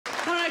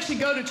I don't actually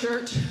go to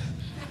church.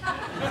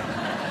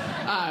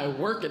 I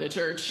work at a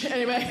church.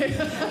 Anyway.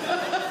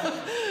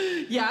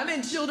 Yeah, I'm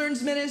in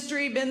children's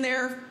ministry, been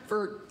there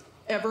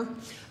forever.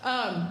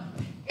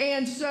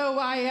 And so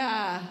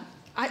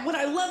what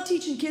I love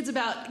teaching kids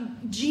about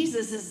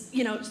Jesus is,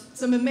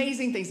 some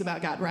amazing things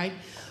about God, right?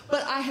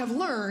 But I have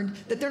learned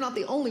that they're not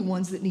the only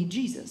ones that need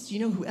Jesus. You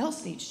know who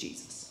else needs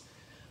Jesus?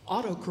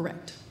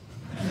 Autocorrect.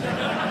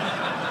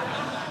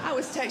 I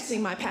was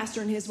texting my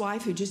pastor and his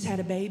wife who just had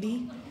a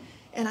baby,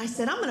 and I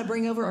said, I'm going to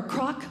bring over a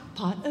crock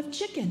pot of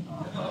chicken.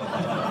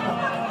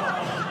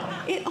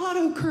 It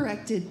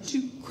auto-corrected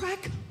to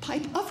crack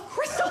pipe of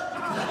crystal.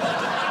 I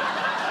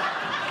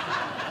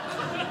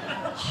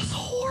was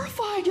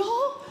horrified,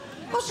 y'all.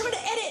 I was trying to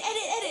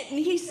edit. And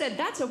he said,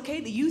 that's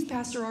okay. The youth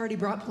pastor already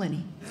brought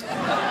plenty.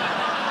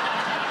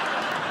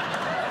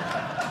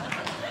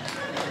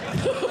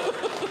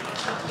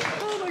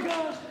 Oh, my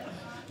God.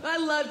 I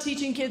love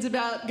teaching kids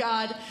about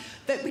God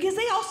because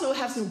they also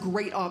have some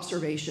great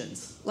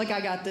observations. Like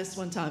I got this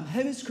one time.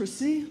 Hey, Miss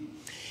Christy,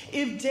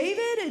 if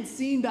David had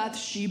seen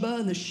Bathsheba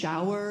in the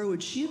shower,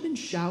 would she have been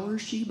shower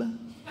Sheba?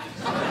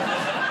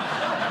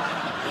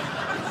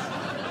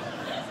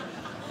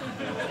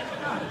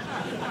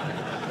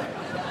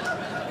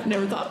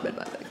 Never thought of it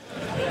that way.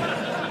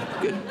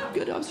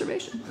 Good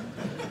observation.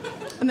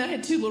 And then I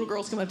had two little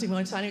girls come up to me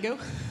one time and go,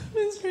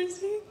 Miss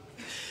Christy, you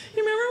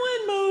remember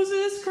when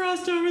Moses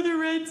crossed over the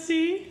Red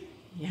Sea?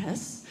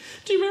 Yes.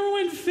 Do you remember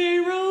when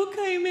Pharaoh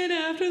came in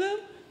after them?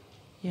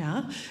 Yeah.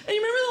 And you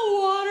remember the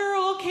water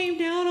all came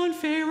down on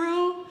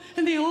Pharaoh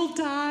and they all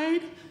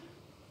died?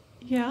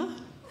 Yeah.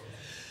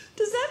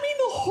 Does that mean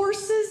the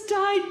horses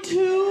died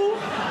too?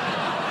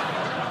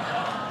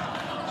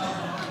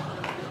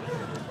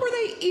 Were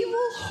they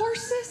evil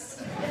horses?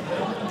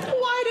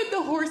 Why did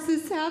the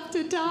horses have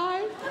to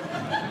die?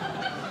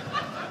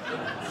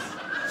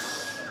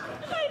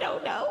 I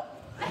don't know.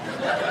 I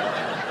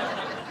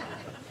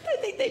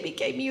think they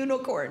became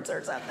unicorns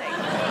or something.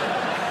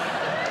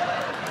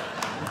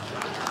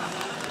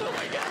 Oh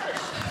my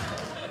gosh.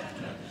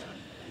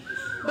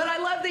 But I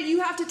love that you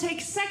have to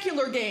take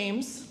secular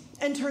games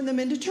and turn them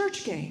into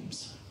church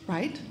games,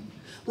 right?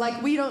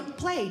 Like we don't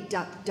play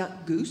duck,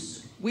 duck,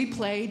 goose. We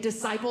play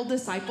disciple,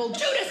 disciple,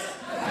 Judas.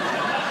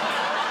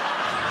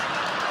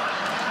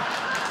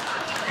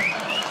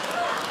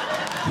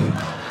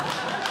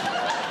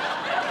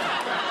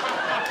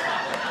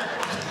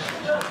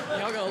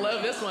 Y'all gonna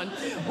love this one.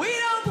 We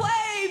don't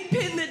play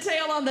pin the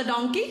tail on the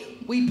donkey.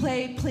 We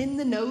play pin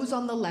the nose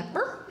on the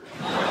leper.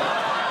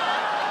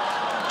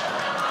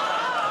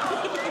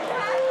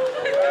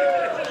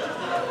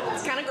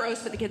 It's kind of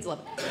gross, but the kids love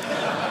it.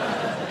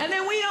 And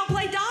then we don't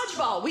play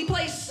dodgeball. We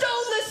play stone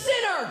the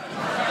sinner.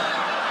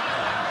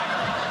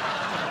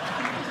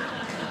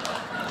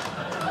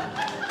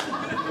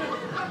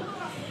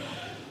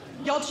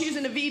 Y'all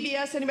choosing a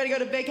VBS? Anybody go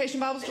to Vacation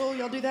Bible School?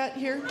 Y'all do that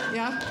here?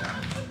 Yeah?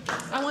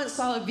 I once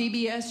saw a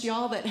VBS,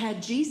 y'all, that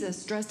had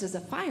Jesus dressed as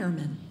a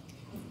fireman.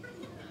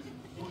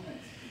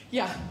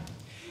 Yeah.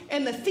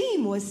 And the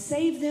theme was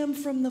save them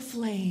from the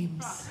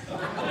flames.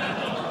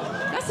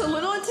 That's a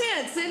little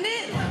intense, isn't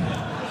it?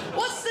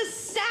 What's the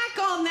stack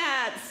on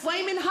that?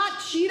 Flaming hot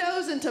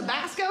Cheetos and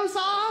Tabasco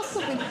sauce?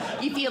 I mean,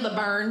 you feel the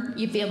burn.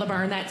 You feel the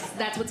burn.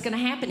 That's what's going to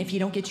happen if you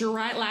don't get your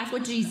right life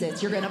with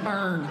Jesus. You're going to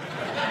burn.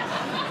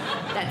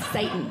 That's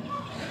Satan.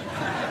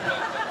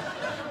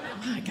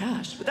 My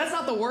gosh. But that's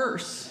not the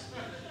worst.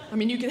 I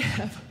mean, you could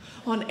have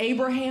on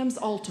Abraham's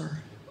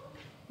altar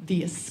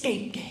the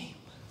escape game.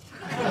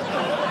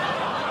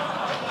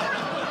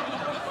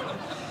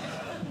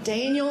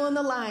 Daniel in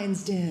the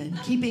lion's den,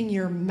 keeping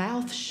your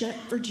mouth shut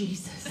for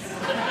Jesus.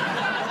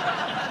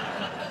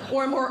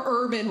 Or a more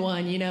urban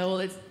one,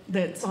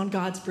 that's on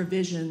God's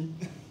provision.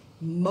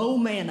 Mow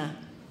manna.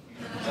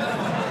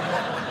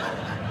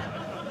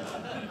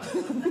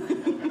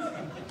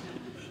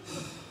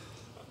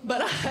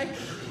 But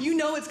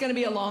it's going to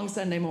be a long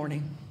Sunday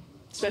morning,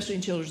 especially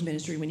in children's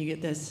ministry when you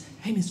get this.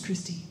 Hey, Miss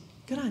Christy,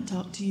 could I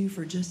talk to you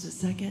for just a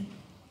second?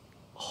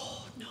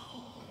 Oh, no.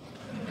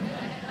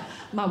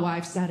 My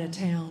wife's out of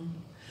town.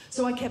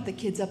 So I kept the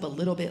kids up a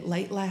little bit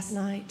late last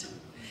night.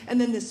 And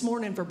then this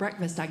morning for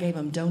breakfast, I gave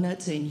them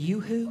donuts and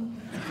Yoo-hoo.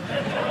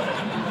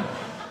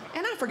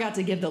 And I forgot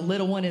to give the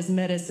little one his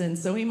medicine,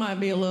 so he might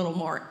be a little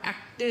more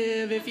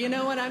active, if you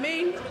know what I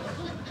mean.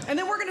 And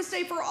then we're going to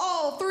stay for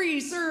all 3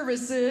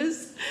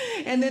 services.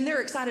 And then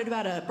they're excited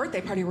about a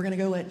birthday party. We're going to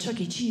go at Chuck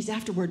E. Cheese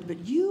afterward.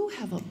 But you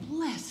have a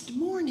blessed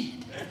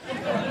morning.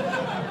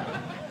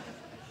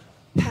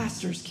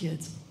 Pastor's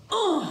kids.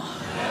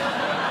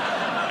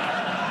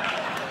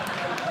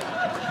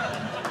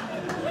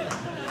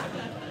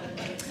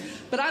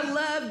 But I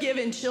love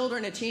giving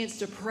children a chance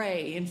to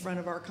pray in front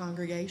of our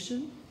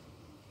congregation.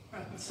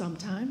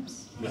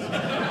 Sometimes.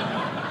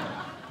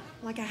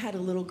 Like I had a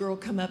little girl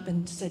come up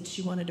and said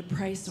she wanted to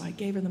pray, so I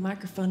gave her the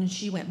microphone and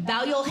she went,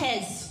 bow your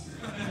heads.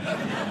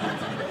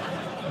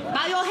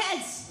 Bow your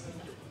heads.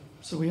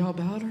 So we all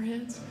bowed our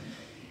heads.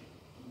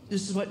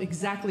 This is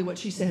exactly what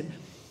she said.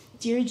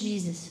 Dear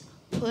Jesus,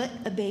 Put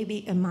a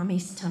baby in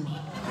mommy's tummy.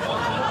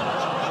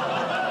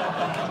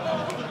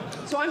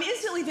 So I'm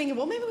instantly thinking,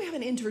 well, maybe we have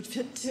an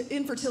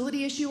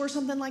infertility issue or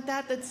something like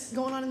that that's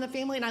going on in the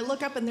family. And I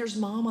look up and there's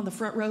mom on the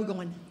front row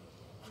going,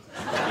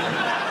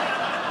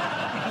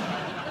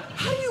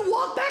 how do you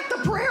walk back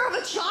the prayer of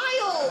a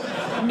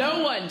child?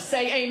 No one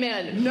say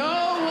amen. No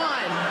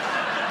one.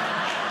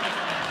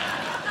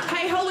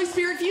 Hey, Holy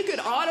Spirit, if you could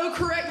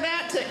autocorrect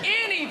that to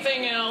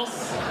anything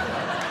else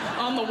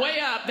on the way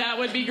up, that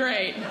would be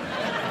great.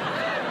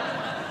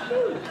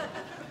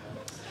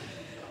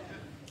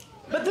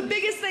 But the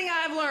biggest thing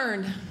I've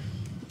learned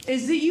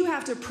is that you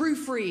have to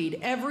proofread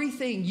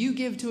everything you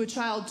give to a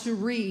child to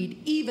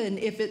read, even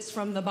if it's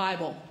from the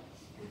Bible.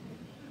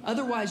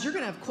 Otherwise, you're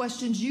going to have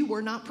questions you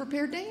were not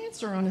prepared to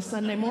answer on a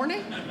Sunday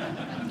morning.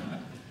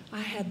 I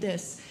had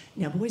this.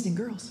 Now, boys and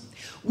girls,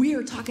 we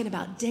are talking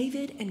about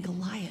David and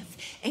Goliath.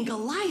 And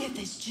Goliath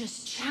has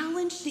just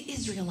challenged the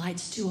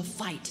Israelites to a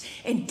fight.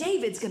 And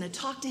David's going to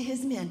talk to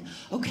his men,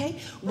 okay?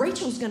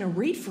 Rachel's going to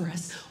read for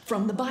us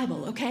from the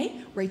Bible,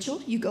 okay?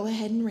 Rachel, you go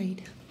ahead and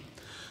read.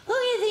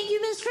 Okay, thank you,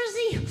 Miss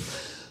Christy.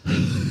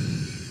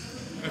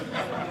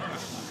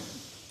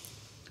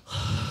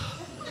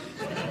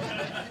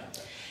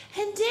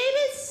 And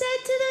David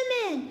said to the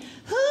men,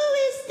 who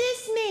is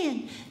this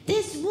man,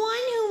 this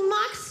one who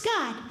mocks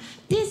God,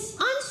 this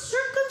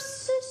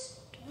uncircumcised,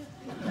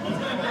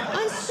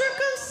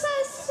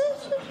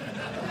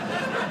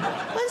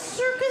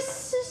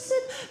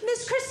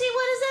 Miss Christy,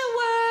 what is that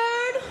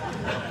word?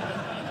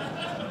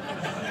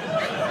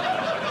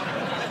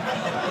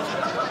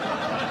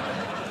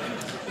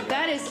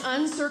 That is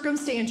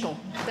uncircumstantial.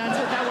 That's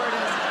what that word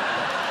is.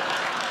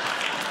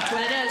 That's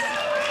what it is.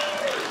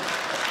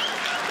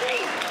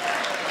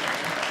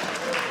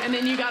 And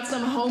then you got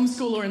some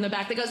homeschooler in the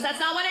back that goes, that's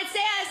not what it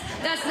says.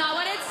 That's not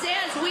what it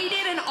says. We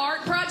did an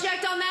art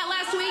project on that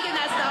last week, and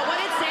that's not what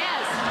it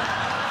says.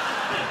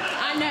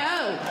 I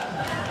know.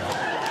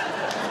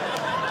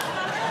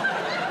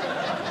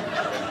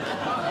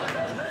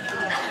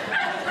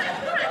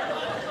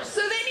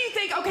 So then you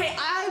think, okay,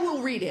 I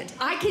will read it.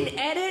 I can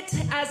edit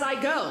as I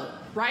go,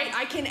 right?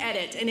 I can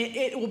edit, and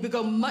it will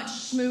go much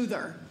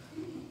smoother.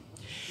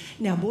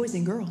 Now, boys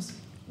and girls,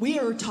 we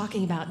are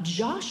talking about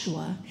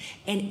Joshua,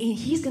 and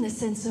he's going to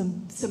send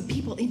some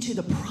people into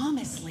the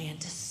promised land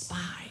to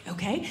spy,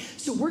 okay?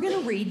 So we're going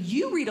to read.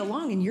 You read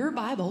along in your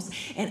Bibles,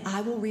 and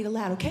I will read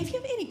aloud, okay? If you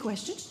have any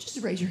questions, just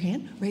raise your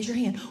hand. Raise your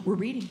hand. We're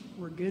reading.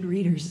 We're good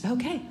readers.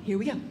 Okay, here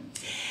we go.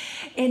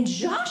 And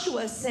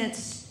Joshua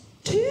sent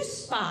 2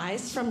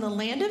 spies from the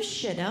land of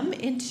Shittim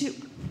into...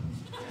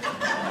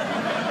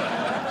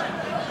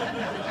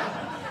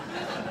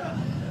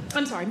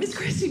 I'm sorry, Miss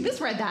Christy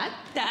misread that.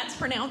 That's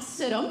pronounced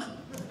Siddim.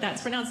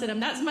 That's pronounced Siddim.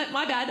 That's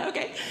my bad.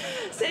 Okay.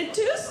 Sent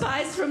 2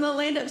 spies from the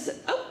land of...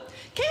 Oh,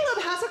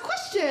 Caleb has a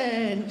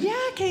question.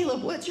 Yeah,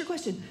 Caleb, what's your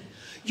question?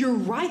 You're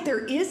right.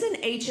 There is an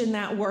H in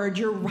that word.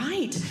 You're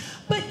right.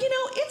 But, you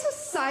know, it's a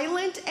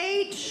silent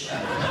H.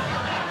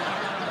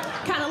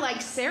 Kind of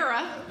like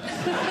Sarah.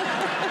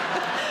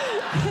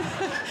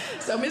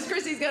 So Miss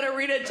Christy's going to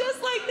read it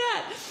just like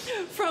that.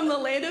 From the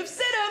land of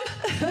Siddim.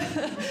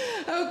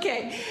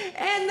 Okay.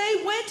 And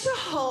they went to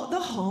the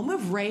home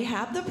of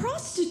Rahab the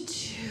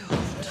prostitute.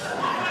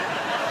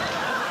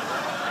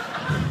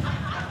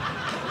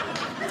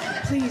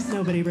 Please,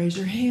 nobody raise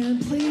your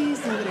hand.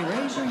 Please, nobody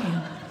raise your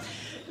hand.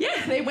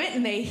 Yeah, they went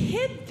and they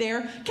hid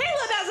there.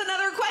 Caleb has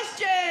another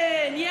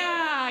question.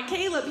 Yeah,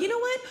 Caleb, you know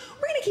what?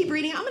 We're going to keep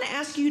reading. I'm going to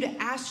ask you to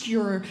ask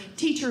your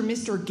teacher,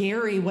 Mr.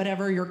 Gary,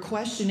 whatever your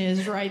question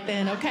is right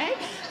then, okay?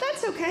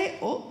 That's okay.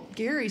 Oh,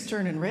 Gary's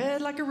turning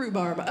red like a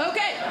rhubarb.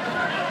 Okay.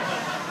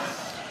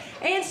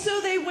 And so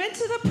they went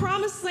to the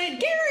promised land.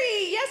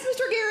 Gary, yes,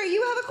 Mr. Gary,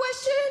 you have a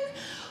question?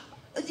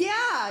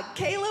 Yeah,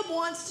 Caleb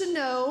wants to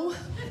know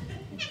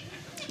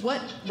what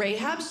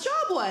Rahab's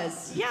job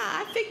was. Yeah,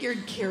 I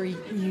figured, Gary,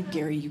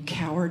 you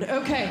coward.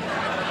 Okay.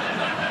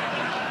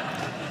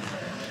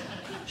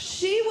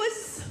 She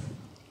was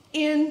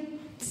in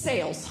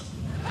sales.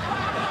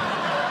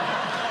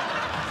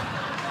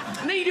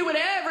 And then you do what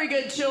every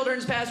good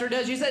children's pastor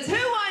does. You says, who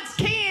wants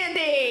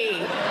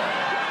candy?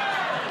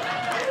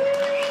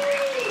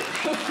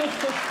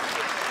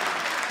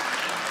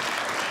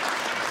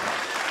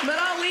 But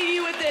I'll leave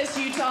you with this,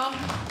 Utah.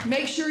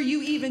 Make sure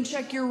you even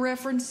check your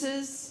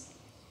references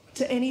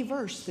to any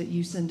verse that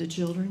you send to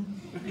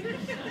children.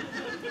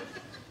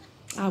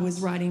 I was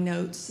writing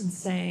notes and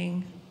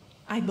saying,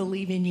 I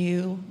believe in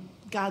you.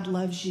 God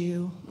loves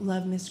you.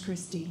 Love Miss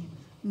Christy.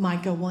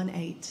 Micah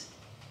 1:8.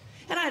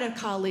 And I had a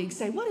colleague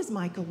say, what is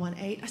Micah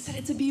 1:8? I said,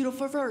 it's a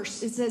beautiful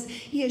verse. It says,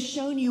 he has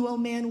shown you, O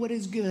man, what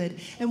is good.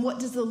 And what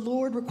does the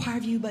Lord require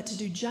of you but to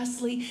do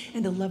justly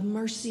and to love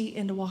mercy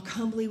and to walk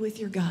humbly with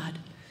your God?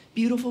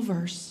 Beautiful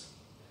verse.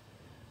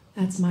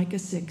 That's Micah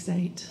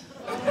 6:8.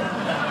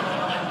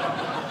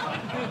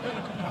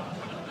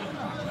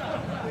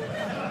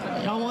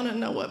 Y'all want to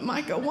know what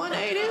Micah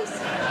 1:8 is?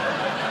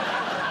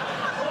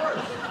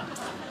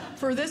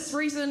 For this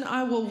reason,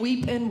 I will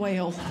weep and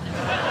wail.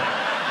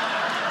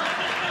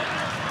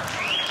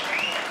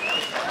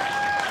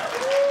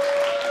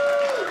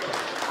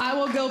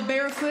 will go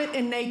barefoot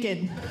and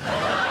naked.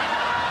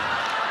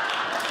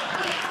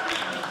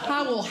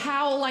 I will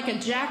howl like a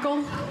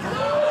jackal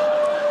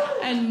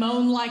and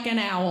moan like an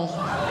owl.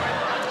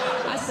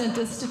 I sent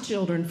this to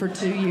children for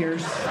 2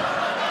 years.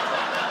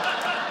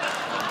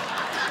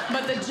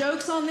 But the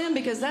joke's on them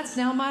because that's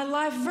now my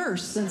life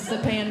verse since the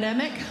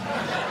pandemic.